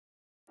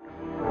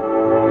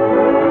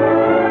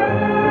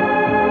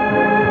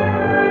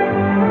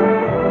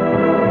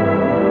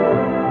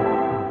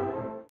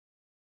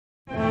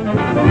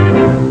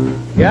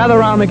Gather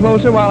around me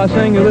closer while I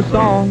sing you this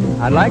song.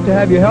 I'd like to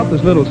have you help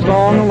this little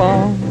song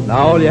along. Now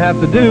all you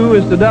have to do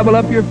is to double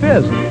up your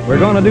fist. We're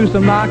gonna do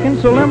some knocking,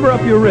 so limber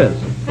up your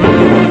wrist.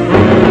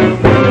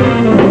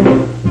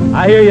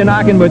 I hear you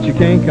knocking, but you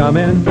can't come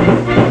in.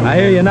 I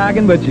hear you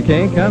knocking, but you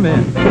can't come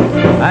in.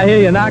 I hear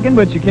you knocking,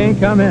 but you can't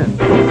come in.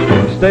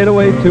 You stayed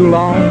away too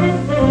long.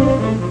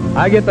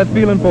 I get that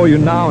feeling for you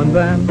now and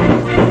then.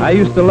 I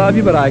used to love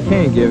you, but I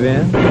can't give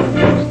in.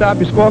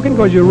 Stop your squawking,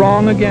 'cause you're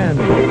wrong again.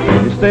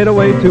 You stayed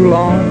away too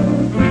long.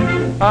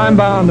 I'm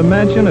bound to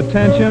mention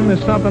attention is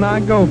something I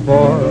go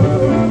for.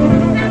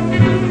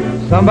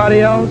 Somebody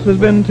else has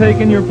been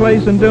taking your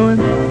place and doing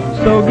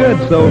so good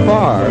so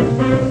far.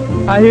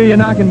 I hear you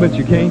knocking, but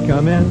you can't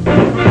come in.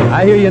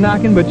 I hear you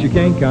knocking, but you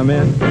can't come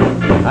in.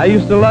 I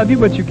used to love you,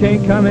 but you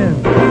can't come in.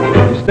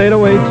 You stayed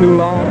away too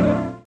long.